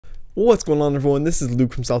What's going on, everyone? This is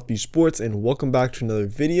Luke from South Beach Sports, and welcome back to another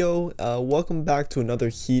video. Welcome back to another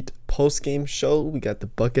Heat post-game show. We got the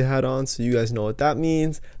bucket hat on, so you guys know what that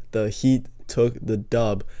means. The Heat took the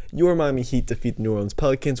dub. Your Miami Heat defeat the New Orleans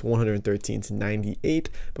Pelicans 113-98.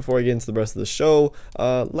 Before I get into the rest of the show,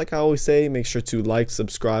 like I always say, make sure to like,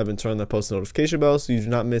 subscribe, and turn on that post notification bell so you do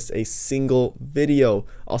not miss a single video.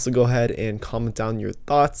 Also, go ahead and comment down your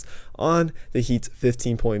thoughts on the Heat's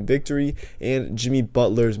 15-point victory and Jimmy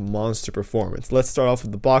Butler's monster performance. Let's start off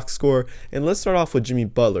with the box score, and let's start off with Jimmy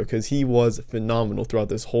Butler because he was phenomenal throughout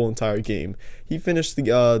this whole entire game. He finished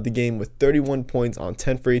the game with 31 points on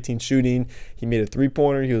 10 for 18 shooting. He made a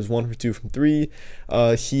three-pointer. He was 1 for 2 from 3.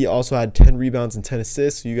 He also had 10 rebounds and 10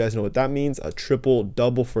 assists, so you guys know what that means, a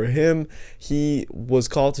triple-double for him. He was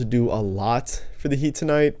called to do a lot for the Heat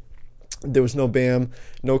tonight. There was no Bam,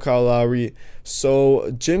 no Kyle Lowry,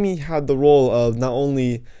 so Jimmy had the role of not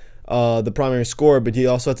only the primary scorer, but he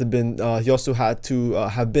also had to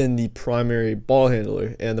have been the primary ball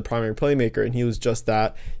handler and the primary playmaker, and he was just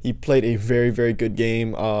that. He played a very, very good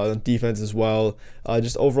game on defense as well.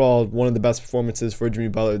 Just overall, one of the best performances for Jimmy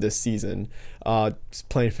Butler this season. Just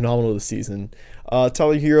playing phenomenal this season.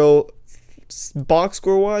 Tyler Hero, box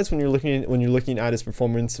score wise, when you're looking at his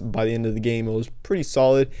performance by the end of the game, it was pretty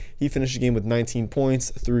solid. He finished the game with 19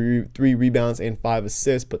 points, 3 rebounds, and 5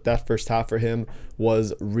 assists, but that first half for him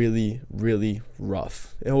was really, really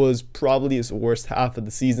rough. It was probably his worst half of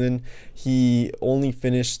the season. He only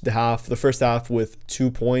finished the first half with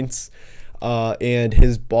 2 points. And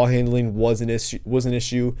his ball handling was an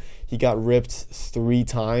issue. He got ripped 3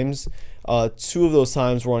 times. 2 of those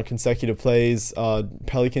times were on consecutive plays.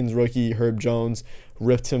 Pelicans rookie Herb Jones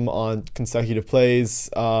ripped him on consecutive plays.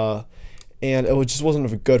 And it just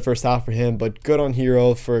wasn't a good first half for him, but good on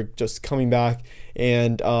Hero for just coming back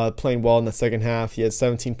and playing well in the second half. He had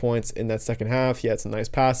 17 points in that second half. He had some nice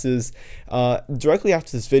passes. Directly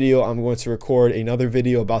after this video, I'm going to record another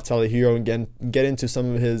video about Tyler Hero and get into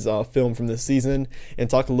some of his film from this season and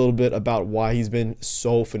talk a little bit about why he's been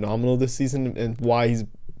so phenomenal this season and why he's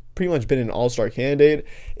pretty much been an all-star candidate.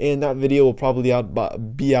 And that video will probably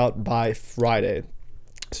be out by Friday.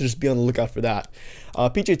 So just be on the lookout for that.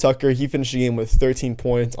 PJ Tucker, he finished the game with 13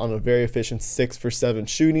 points on a very efficient 6 for 7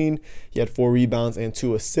 shooting. He had 4 rebounds and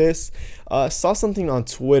 2 assists. Saw something on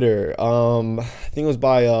Twitter. I think it was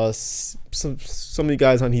by some of you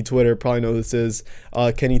guys on Heat Twitter probably know who this is.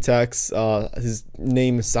 Kenny Tex. His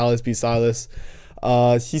name is Silas B. Silas.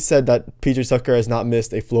 He said that PJ Tucker has not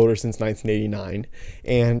missed a floater since 1989,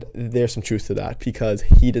 and there's some truth to that because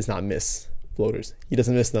he does not miss floaters. He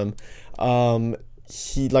doesn't miss them.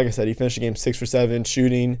 Like I said, he finished the game 6 for 7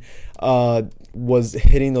 shooting, was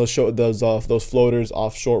hitting those floaters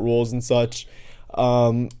off short rolls and such.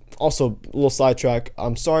 Also, a little sidetrack.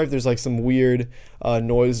 I'm sorry if there's like some weird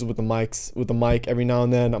noise with the mic every now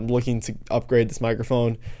and then. I'm looking to upgrade this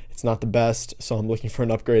microphone. It's not the best, so I'm looking for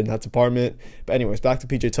an upgrade in that department. But anyways, back to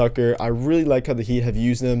PJ Tucker. I really like how the Heat have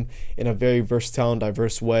used him in a very versatile and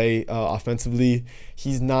diverse way offensively.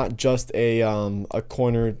 He's not just a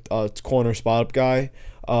corner spot-up guy.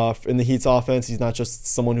 In the Heat's offense, he's not just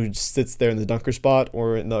someone who just sits there in the dunker spot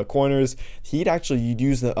or in the corners. He'd actually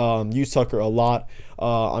use Tucker a lot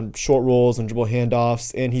on short rolls and dribble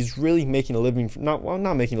handoffs, and he's really making a living.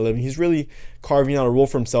 Not making a living. He's really carving out a role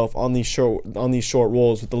for himself on these short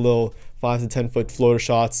rolls with the little 5 to 10 foot floater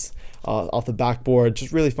shots off the backboard.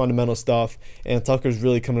 Just really fundamental stuff, and Tucker's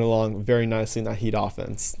really coming along very nicely in that Heat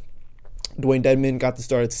offense. Dwayne Dedmon got the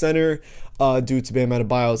start at center due to Bam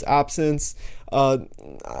Adebayo's absence.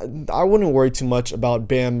 I wouldn't worry too much about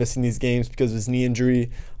Bam missing these games because of his knee injury.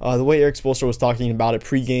 The way Eric Spoelstra was talking about it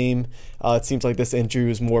pregame, it seems like this injury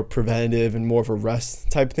was more preventative and more of a rest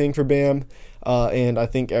type thing for Bam. And I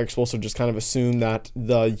think Eric Spoelstra just kind of assumed that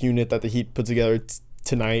the unit that the Heat put together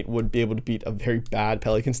tonight would be able to beat a very bad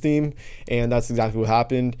Pelicans team, and that's exactly what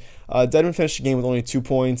happened. Dedmon finished the game with only 2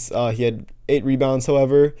 points. He had 8 rebounds,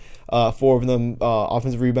 however, 4 of them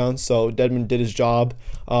offensive rebounds, so Dedmon did his job.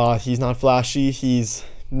 He's not flashy. He's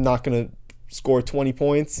not going to score 20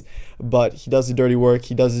 points, but he does the dirty work.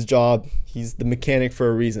 He does his job. He's the mechanic for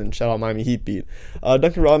a reason. Shout out Miami Heat beat.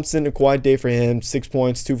 Duncan Robinson, a quiet day for him. 6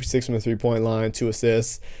 points, 2 for 6 from the three-point line, 2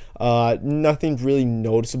 assists. Nothing really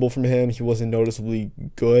noticeable from him. He wasn't noticeably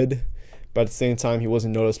good, but at the same time, he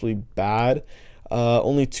wasn't noticeably bad.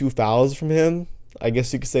 Only 2 fouls from him. I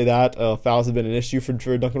guess you could say that. Fouls have been an issue for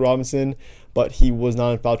Duncan Robinson, but he was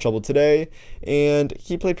not in foul trouble today, and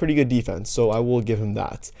he played pretty good defense, so I will give him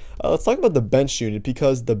that. Let's talk about the bench unit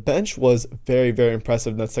because the bench was very, very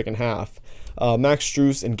impressive in that second half. Max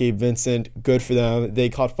Strus and Gabe Vincent, good for them. They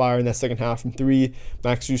caught fire in that second half from 3.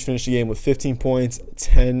 Max Strus finished the game with 15 points,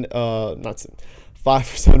 5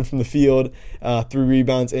 for 7 from the field, 3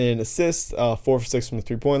 rebounds and assists, 4 for 6 from the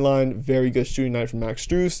three-point line. Very good shooting night from Max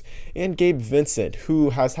Strus. And Gabe Vincent,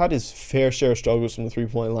 who has had his fair share of struggles from the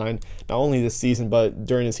three-point line, not only this season but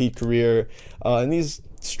during his Heat career. And these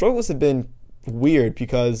struggles have been weird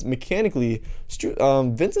because mechanically,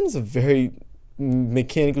 Vincent is a very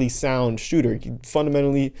mechanically sound shooter. He can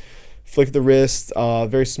fundamentally flick the wrist,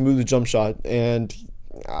 very smooth jump shot. And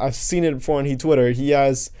I've seen it before on Heat Twitter. He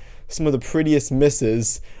has some of the prettiest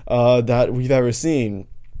misses that we've ever seen,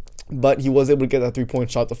 but he was able to get that 3-point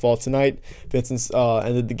shot to fall tonight. Vincent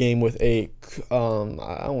ended the game with a I don't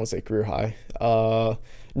want to say career high,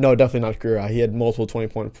 no, definitely not career high. He had multiple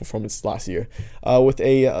 20-point performances last year, with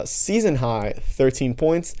a season high 13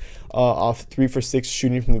 points off 3 for 6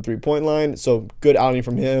 shooting from the 3-point line. So good outing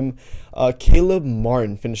from him. Caleb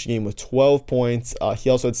Martin finished the game with 12 points. He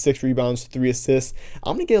also had 6 rebounds, 3 assists.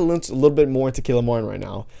 I'm going to get a little bit more into Caleb Martin right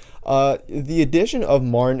now. The addition of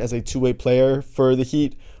Martin as a two-way player for the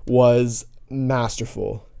Heat was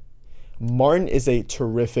masterful. Martin is a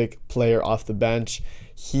terrific player off the bench.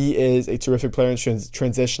 He is a terrific player in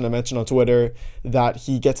transition. I mentioned on Twitter that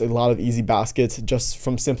he gets a lot of easy baskets just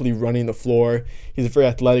from simply running the floor. He's a very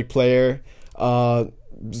athletic player.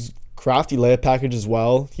 Crafty layup package as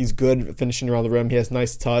well. He's good at finishing around the rim. He has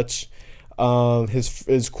nice touch.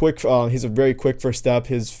 His quick, he's a very quick first step.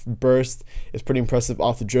 His burst is pretty impressive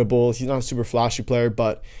off the dribble. He's not a super flashy player,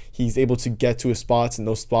 but he's able to get to his spots, and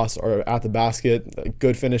those spots are at the basket. A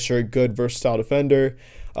good finisher, good versatile defender.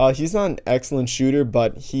 He's not an excellent shooter,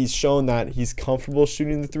 but he's shown that he's comfortable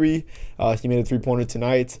shooting the 3. He made a 3-pointer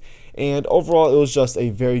tonight, and overall, it was just a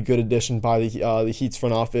very good addition by the Heat's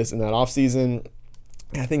front office in that offseason.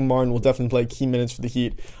 I think Martin will definitely play key minutes for the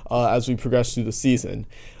Heat as we progress through the season.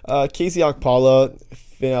 Casey Okpala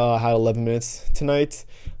had 11 minutes tonight.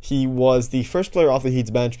 He was the first player off the Heat's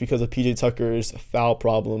bench because of PJ Tucker's foul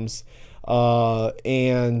problems.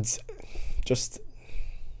 And just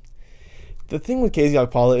the thing with Casey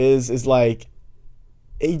Okpala is like,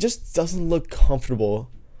 he just doesn't look comfortable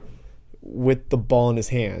with the ball in his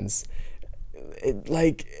hands.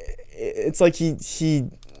 It's like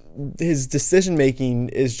his decision making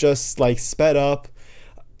is just like sped up,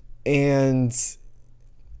 and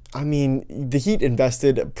I mean the Heat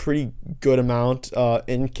invested a pretty good amount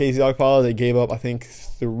in Casey Okpala. They gave up I think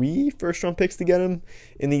 3 first-round picks to get him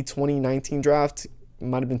in the 2019 draft. It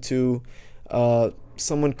might have been 2.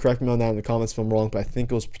 Someone correct me on that in the comments if I'm wrong, but I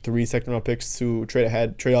think it was 3 second-round picks to trade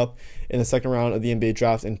up in the second round of the NBA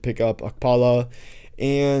draft and pick up Okpala.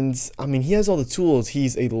 And, I mean, he has all the tools.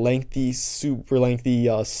 He's a lengthy, super lengthy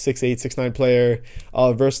 6'8", 6'9" player,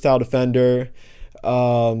 versatile defender,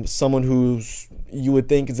 someone who's you would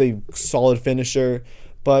think is a solid finisher,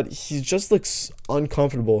 but he just looks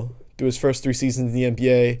uncomfortable through his first 3 seasons in the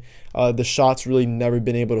NBA. The shot's really never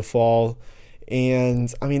been able to fall.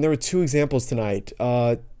 And, I mean, there were 2 examples tonight.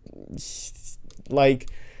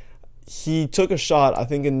 He took a shot, I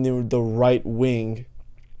think, in the right wing,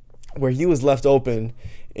 where he was left open,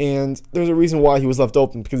 and there's a reason why he was left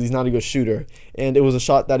open, because he's not a good shooter, and it was a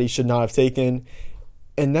shot that he should not have taken.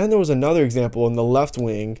 And then there was another example in the left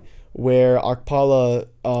wing where Okpala,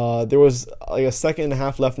 there was like a second and a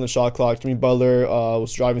half left in the shot clock. Jimmy Butler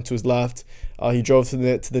was driving to his left. He drove to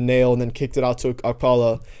the nail and then kicked it out to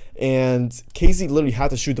Okpala, and Casey literally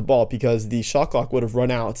had to shoot the ball because the shot clock would have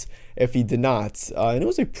run out if he did not. And it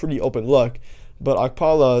was a pretty open look, but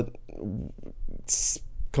Okpala,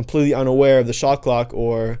 completely unaware of the shot clock,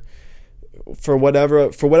 or for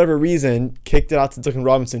whatever reason, kicked it out to Duncan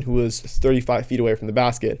Robinson, who was 35 feet away from the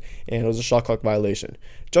basket, and it was a shot clock violation.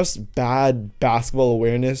 Just bad basketball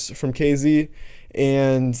awareness from KZ,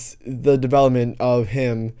 and the development of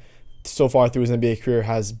him so far through his NBA career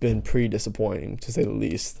has been pretty disappointing, to say the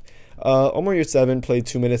least. Omer Yurtseven played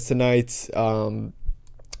 2 minutes tonight.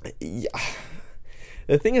 Yeah.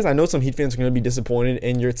 The thing is, I know some Heat fans are going to be disappointed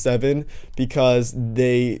in Yurtseven because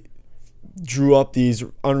they drew up these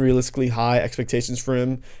unrealistically high expectations for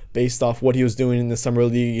him based off what he was doing in the summer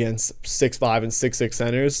league against 6'5" and 6'6"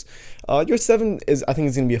 centers. Yurtseven I think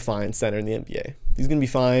he's going to be a fine center in the NBA. He's going to be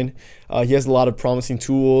fine. He has a lot of promising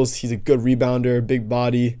tools. He's a good rebounder, big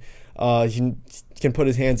body. He can put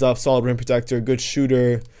his hands up, solid rim protector, good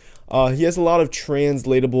shooter. He has a lot of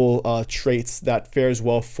translatable traits that fares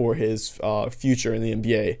well for his future in the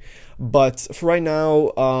NBA. But for right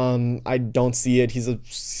now, I don't see it. He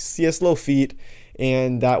has slow feet,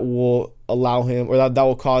 and that will allow him, or that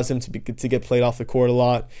will cause him to get played off the court a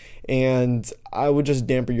lot. And I would just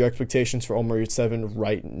dampen your expectations for Omer Yurtseven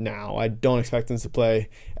right now. I don't expect him to play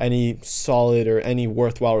any solid or any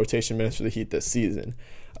worthwhile rotation minutes for the Heat this season.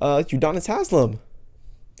 Udonis Haslem,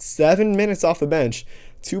 7 minutes off the bench,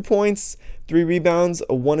 2 points, 3 rebounds,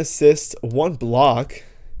 1 assist, 1 block.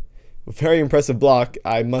 Very impressive block,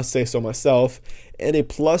 I must say so myself, and a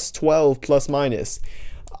 +12 plus minus.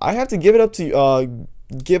 I have to give it up to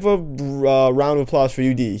give a round of applause for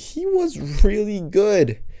UD. He was really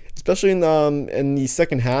good, especially in the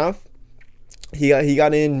second half. He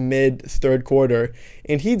got in mid third quarter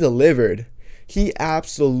and he delivered. He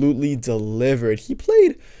absolutely delivered. He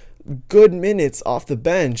played good minutes off the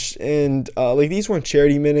bench, and like, these weren't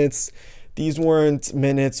charity minutes. These weren't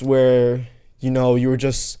minutes where, you know, you were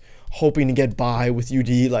just hoping to get by with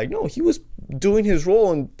UD. Like, no, he was doing his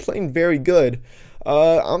role and playing very good.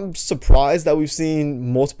 I'm surprised that we've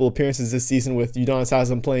seen multiple appearances this season with Udonis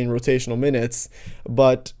Haslem playing rotational minutes,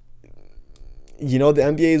 but you know, the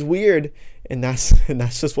NBA is weird, and that's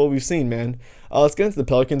just what we've seen, man. Let's get into the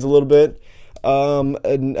Pelicans a little bit.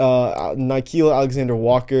 Nickeil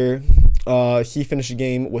Alexander-Walker, he finished the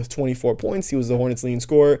game with 24 points. He was the Hornets' leading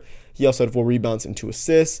scorer. He also had 4 rebounds and 2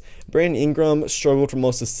 assists. Brandon Ingram struggled for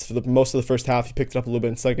most of the first half. He picked it up a little bit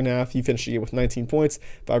in the second half. He finished the game with 19 points,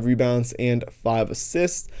 5 rebounds, and 5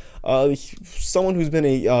 assists. Someone who's been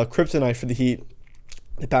a kryptonite for the Heat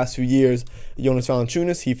the past few years, Jonas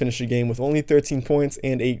Valanciunas, he finished the game with only 13 points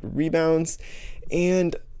and 8 rebounds.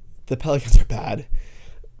 And the Pelicans are bad.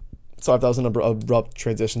 Sorry if that was an abrupt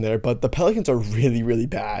transition there, but the Pelicans are really, really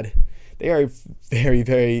bad. They are a very,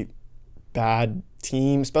 very bad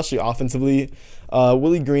team, especially offensively.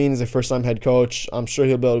 Willie Green is a first-time head coach. I'm sure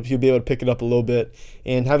he'll be able to pick it up a little bit,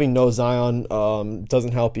 and having no Zion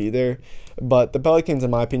doesn't help either. But the Pelicans,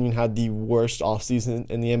 in my opinion, had the worst offseason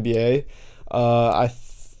in the NBA.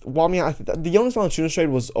 The Jonas Valanciunas trade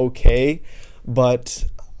was okay, but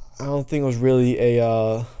I don't think it was really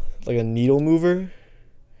a needle mover.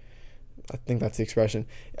 I think that's the expression.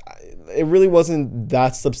 It really wasn't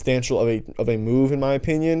that substantial of a move, in my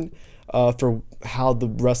opinion, for how the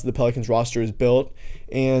rest of the Pelicans roster is built.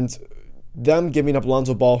 And them giving up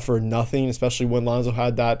Lonzo Ball for nothing, especially when Lonzo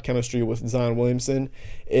had that chemistry with Zion Williamson,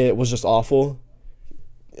 it was just awful.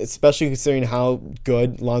 Especially considering how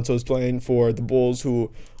good Lonzo is playing for the Bulls,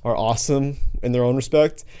 who are awesome in their own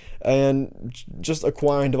respect. And just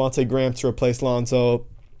acquiring Devontae Graham to replace Lonzo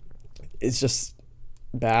is just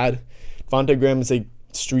bad. Devontae Graham is a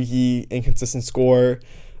streaky, inconsistent scorer.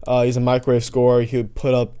 He's a microwave scorer. He'll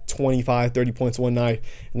put up 25, 30 points one night,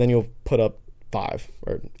 and then he'll put up 5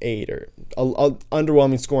 or 8 or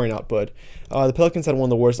underwhelming scoring output. The Pelicans had one of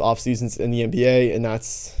the worst off seasons in the NBA, and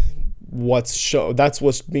that's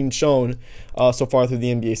what's being shown so far through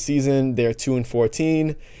the NBA season. They're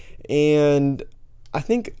 2-14, and I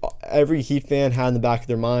think every Heat fan had in the back of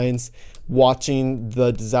their minds, watching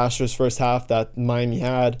the disastrous first half that Miami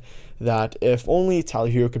had, that if only Tyler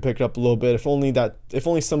Hero could pick it up a little bit, if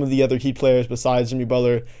only some of the other Heat players besides Jimmy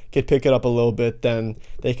Butler could pick it up a little bit, then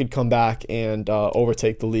they could come back and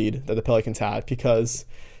overtake the lead that the Pelicans had. Because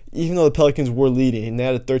even though the Pelicans were leading, and they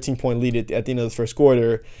had a 13-point lead at the end of the first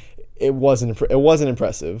quarter, it wasn't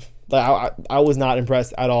impressive. Like, I was not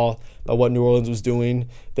impressed at all by what New Orleans was doing.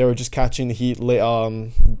 They were just catching the Heat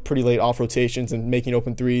pretty late off rotations and making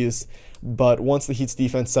open threes. But once the Heat's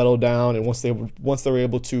defense settled down, and once they were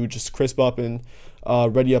able to just crisp up and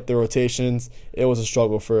ready up their rotations, it was a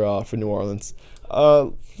struggle for New Orleans.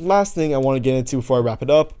 Last thing I want to get into before I wrap it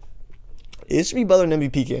up is Jimmy Butler an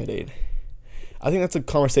MVP candidate? I think that's a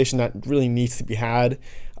conversation that really needs to be had.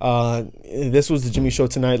 This was the Jimmy Show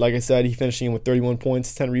tonight. Like I said, he finished with 31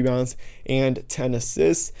 points, 10 rebounds, and 10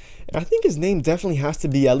 assists. And I think his name definitely has to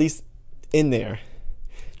be at least in there.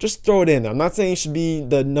 Just throw it in. I'm not saying he should be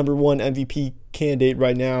the number 1 MVP candidate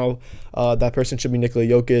right now. That person should be Nikola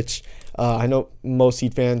Jokic. I know most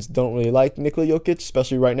Heat fans don't really like Nikola Jokic,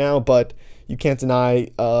 especially right now, but you can't deny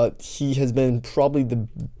he has been probably the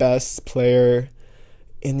best player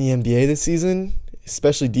in the NBA this season,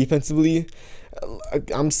 especially defensively.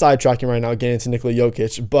 I'm sidetracking right now, getting into Nikola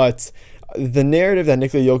Jokic, but the narrative that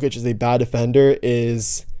Nikola Jokic is a bad defender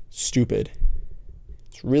is stupid.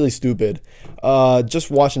 It's really stupid.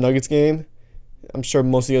 Just watch a Nuggets game. I'm sure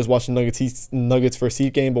most of you guys watch the Nuggets first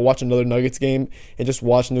Heat game, but watch another Nuggets game and just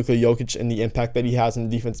watch Nikola Jokic and the impact that he has on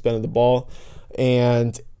the defensive end of the ball,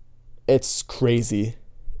 and it's crazy.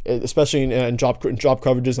 Especially in drop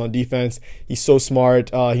coverages on defense. He's so smart.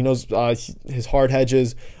 He knows his hard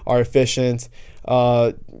hedges are efficient.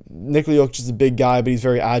 Nikola Jokic is a big guy, but he's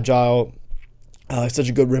very agile. He's such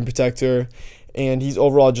a good rim protector. and he's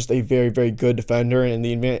overall just a very, very good defender, and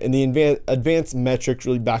the advanced metrics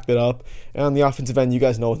really back that up. And on the offensive end, you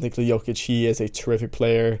guys know with Nikola Jokic, he is a terrific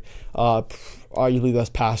player, arguably the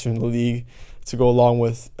best passer in the league, to go along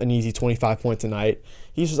with an easy 25 points a night.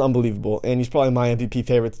 He's just unbelievable, and he's probably my MVP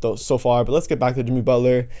favorite so far. But let's get back to Jimmy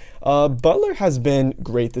Butler. Butler has been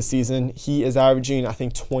great this season. He is averaging, I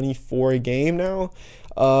think, 24 a game now.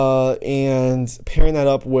 And pairing that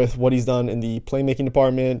up with what he's done in the playmaking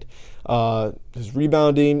department, his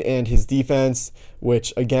rebounding and his defense,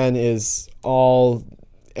 which again is all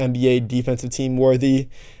NBA defensive team worthy,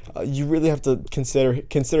 you really have to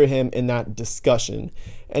consider him in that discussion.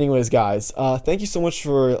 Anyways, guys, thank you so much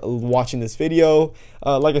for watching this video.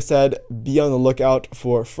 Like I said, be on the lookout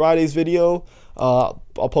for Friday's video.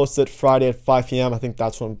 I'll post it Friday at 5 p.m. I think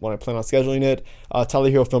that's when I plan on scheduling it. Tyler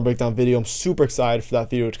Hero film breakdown video. I'm super excited for that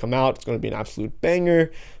video to come out. It's going to be an absolute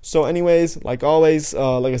banger. So anyways, like always,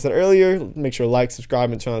 like I said earlier, make sure to like,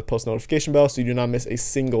 subscribe, and turn on the post notification bell so you do not miss a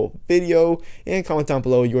single video. And comment down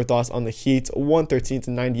below your thoughts on the Heat's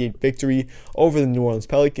 113-98 victory over the New Orleans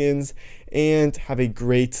Pelicans. And have a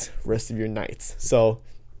great rest of your night. So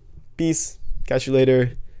peace. Catch you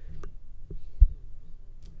later.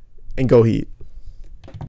 And go Heat.